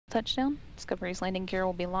touchdown. Discovery's landing gear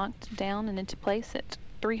will be locked down and into place at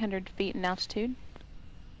 300 feet in altitude.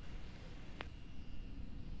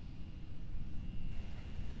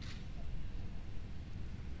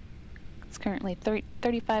 It's currently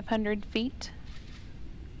 3,500 feet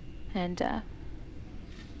and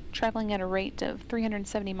traveling at a rate of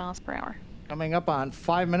 370 miles per hour. Coming up on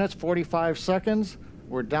 5 minutes, 45 seconds.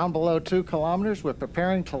 We're down below 2 kilometers. We're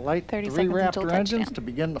preparing to light 3 Raptor engines to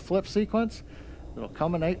begin the flip sequence. It'll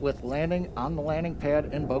culminate with landing on the landing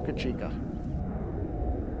pad in Boca Chica.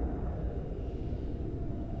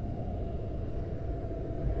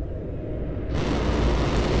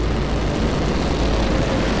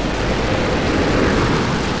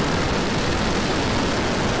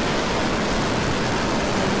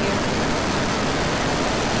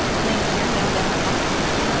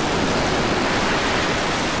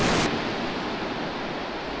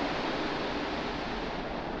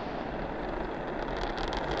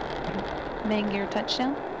 Main gear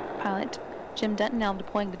touchdown. Pilot Jim Dutton now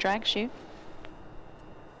deploying the drag chute.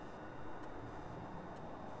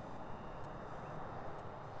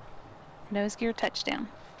 Nose gear touchdown.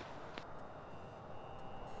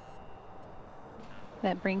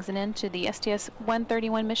 That brings an end to the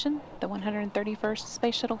STS-131 mission, the 131st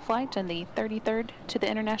Space Shuttle flight, and the 33rd to the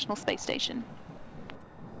International Space Station.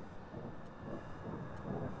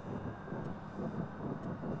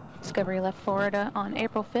 Discovery left Florida on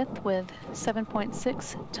April 5th with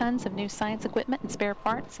 7.6 tons of new science equipment and spare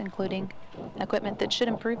parts, including equipment that should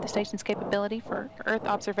improve the station's capability for Earth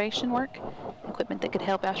observation work, equipment that could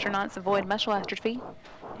help astronauts avoid muscle atrophy,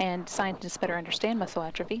 and scientists better understand muscle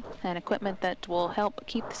atrophy, and equipment that will help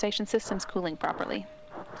keep the station systems cooling properly.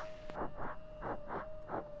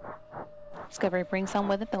 Discovery brings home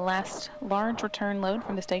with it the last large return load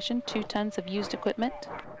from the station, 2 tons of used equipment.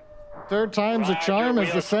 Third time's a charm,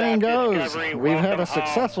 as the saying goes. We've had a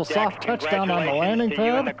successful soft touchdown on the landing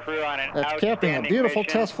pad. That's capping a beautiful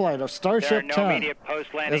test flight of Starship 10.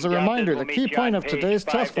 As a reminder, the key point of today's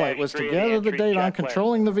test flight was to gather the data on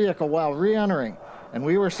controlling the vehicle while re-entering, and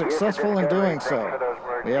we were successful in doing so.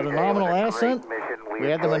 We had a nominal ascent. We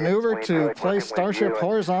had the maneuver to place Starship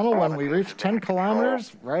horizontal when we reached 10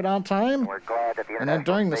 kilometers, right on time. And then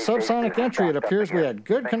during the subsonic entry, it appears we had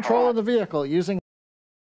good control of the vehicle using